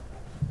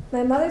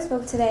My mother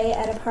spoke today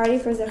at a party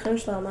for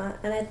Zichron Shlomo,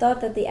 and I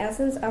thought that the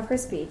essence of her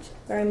speech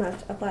very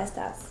much applies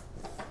to us.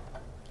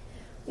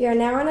 We are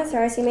now on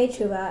Aseres Yemei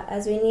Tshuva.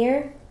 As we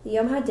near the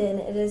Yom Hadin,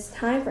 it is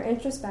time for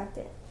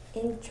introspection,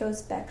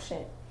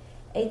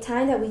 a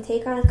time that we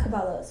take on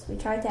Kabbalos. We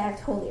try to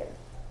act holier.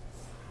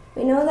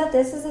 We know that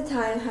this is the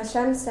time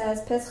Hashem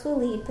says, Pischu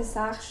li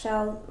Pesach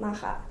shel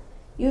macha.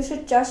 You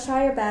should just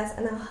try your best,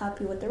 and I'll help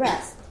you with the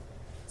rest.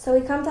 So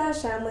we come to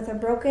Hashem with a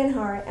broken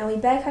heart, and we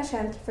beg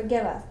Hashem to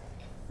forgive us,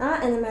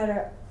 not in the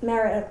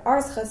merit of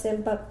our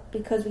chasim, but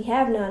because we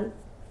have none,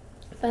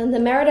 but in the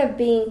merit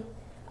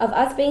of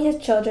us being His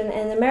children,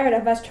 and the merit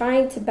of us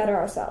trying to better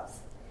ourselves.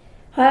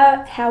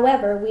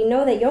 However, we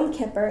know that Yom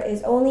Kippur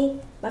is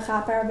only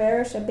machaper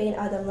avera shebein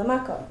adam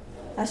lamakom.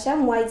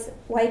 Hashem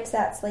wipes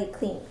that slate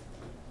clean.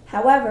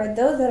 However,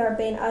 those that are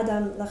bein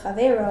adam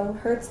lachavero,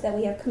 hurts that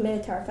we have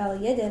committed to our fellow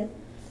Yidden,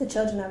 the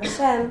children of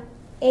Hashem,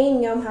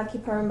 ein Yom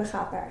HaKippurim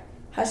mechaper.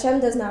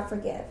 Hashem does not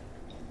forgive.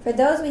 For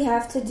those we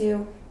have to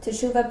do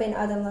teshuva bein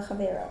adam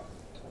lachavero.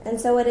 And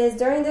so it is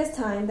during this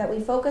time that we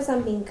focus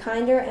on being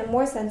kinder and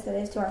more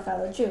sensitive to our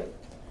fellow Jew,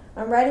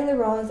 on righting the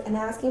wrongs and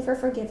asking for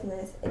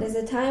forgiveness. It is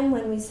a time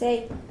when we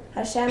say,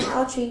 Hashem,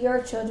 I'll treat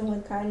your children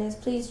with kindness,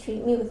 please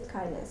treat me with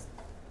kindness.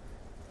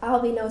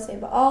 I'll be nosei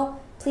ba'al,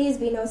 please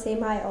be nosei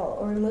ma'al,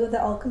 or remove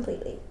the all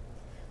completely.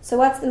 So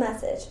what's the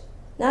message?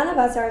 None of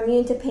us are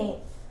immune to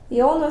pain.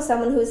 We all know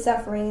someone who is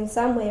suffering in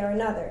some way or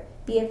another,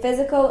 be it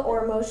physical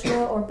or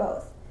emotional or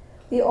both.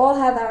 We all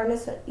have our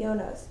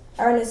nisyonos.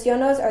 Our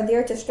nisyonos are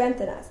there to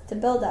strengthen us, to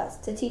build us,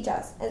 to teach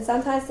us, and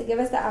sometimes to give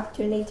us the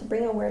opportunity to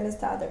bring awareness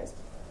to others.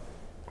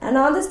 And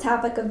on this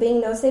topic of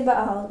being nosei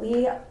ba'al,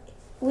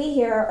 we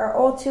here are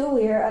all too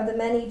aware of the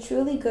many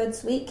truly good,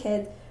 sweet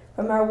kids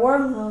from our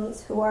warm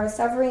homes who are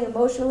suffering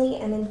emotionally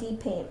and in deep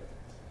pain.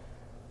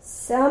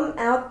 Some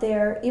out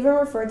there even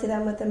refer to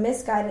them with a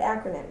misguided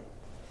acronym.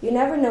 You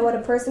never know what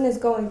a person is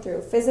going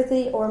through,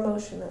 physically or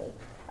emotionally.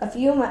 A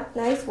few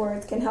nice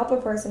words can help a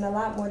person a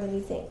lot more than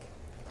you think.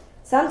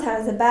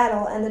 Sometimes the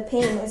battle and the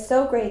pain is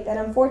so great that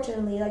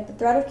unfortunately, like the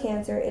threat of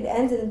cancer, it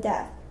ends in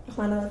death, as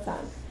Klal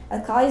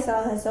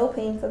Yisrael has so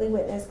painfully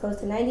witnessed close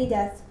to 90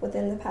 deaths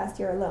within the past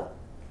year alone.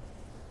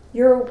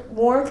 Your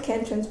warmth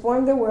can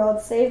transform the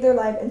world, save their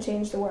life, and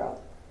change the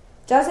world.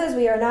 Just as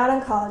we are not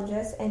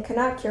oncologists and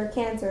cannot cure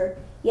cancer,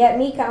 yet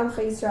Mika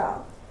Amcha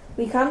Yisrael,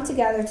 we come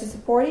together to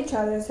support each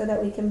other so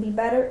that we can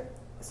better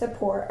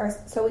support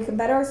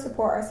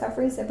our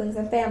suffering siblings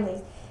and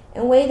families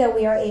in a way that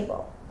we are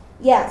able.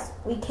 Yes,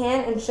 we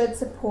can and should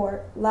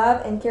support,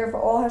 love, and care for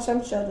all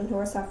Hashem's children who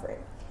are suffering.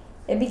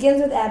 It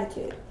begins with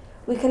attitude.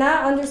 We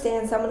cannot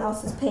understand someone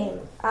else's pain,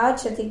 ad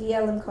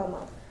shetigia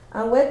limkomo,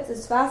 on which the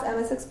Sfas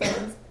Emes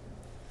explains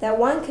that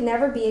one can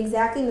never be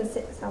exactly in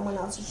someone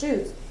else's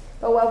shoes.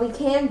 But what we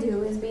can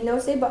do is be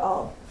nosei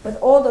ba'al with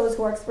all those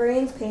who are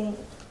experiencing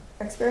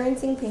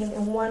pain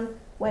in one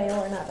way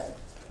or another.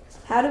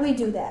 How do we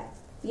do that?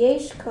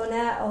 Yesh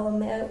kona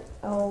olamo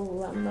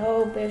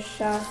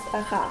b'shas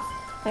achas.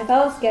 My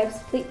fellow skips,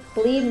 please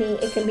believe me,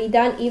 it can be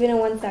done even in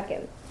 1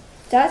 second.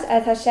 Just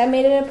as Hashem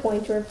made it a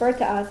point to refer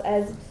to us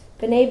as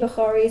B'nai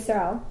Bechor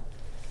Yisrael,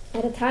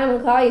 at a time when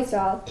Klal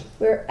Yisrael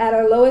we're at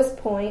our lowest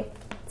point,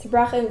 to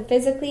brachim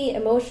physically,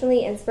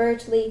 emotionally, and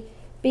spiritually,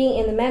 being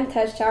in the Mem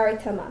Tesh Shari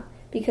Tama,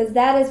 because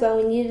that is when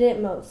we needed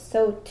it most.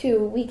 So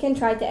too, we can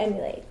try to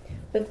emulate,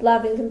 with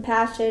love and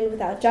compassion,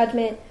 without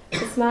judgment,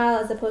 to smile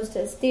as opposed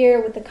to a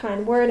stare, with a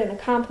kind word and a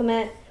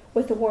compliment,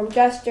 with a warm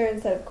gesture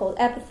instead of cold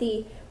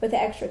apathy, with an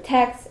extra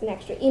text, an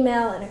extra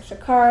email, an extra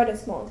card, a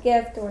small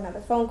gift, or another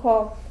phone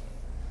call.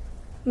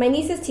 My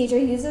niece's teacher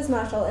used this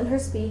mashal in her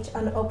speech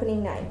on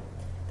opening night.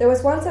 There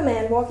was once a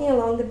man walking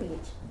along the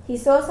beach. He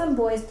saw some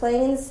boys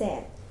playing in the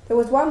sand. There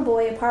was one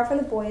boy, apart from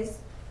the boys,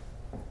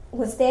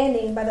 was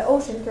standing by the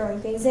ocean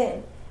throwing things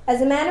in. As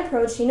the man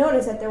approached, he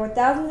noticed that there were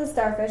thousands of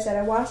starfish that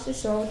had washed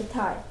ashore with the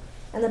tide,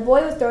 and the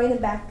boy was throwing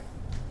them back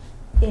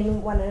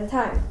in one at a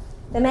time.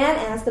 The man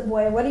asked the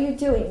boy, "What are you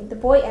doing?" The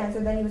boy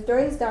answered that he was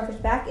throwing the starfish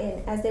back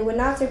in, as they would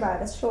not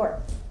survive ashore.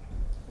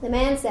 The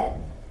man said,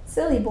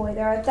 "Silly boy,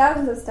 there are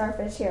thousands of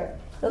starfish here.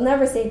 You'll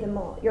never save them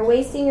all. You're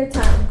wasting your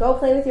time. Go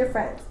play with your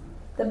friends."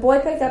 The boy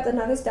picked up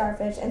another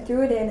starfish and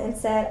threw it in and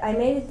said, "I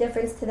made a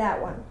difference to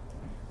that one."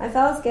 My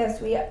fellow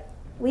skips,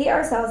 we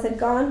ourselves had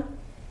gone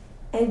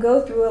and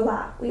go through a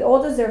lot. We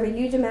all deserve a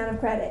huge amount of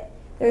credit.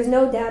 There's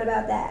no doubt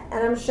about that.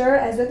 And I'm sure,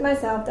 as with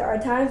myself, there are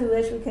times we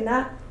wish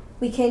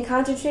we can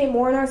concentrate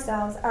more on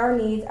ourselves, our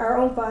needs, our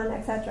own fun,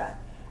 etc.,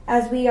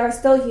 as we are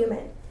still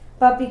human.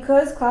 But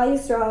because Klal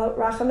Yisrael,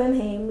 Rachamim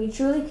Haim, we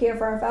truly care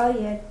for our fellow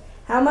Yid,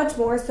 how much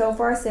more so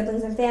for our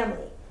siblings and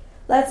family?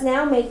 Let's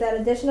now make that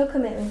additional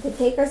commitment to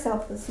take our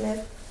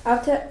selflessness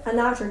up to a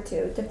notch or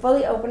two, to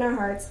fully open our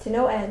hearts to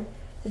no end,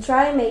 to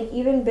try and make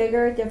even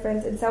bigger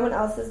difference in someone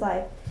else's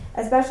life,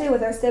 especially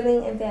with our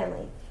sibling and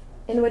family,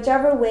 in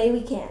whichever way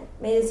we can.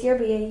 May this year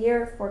be a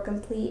year for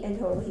complete and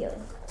total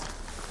healing.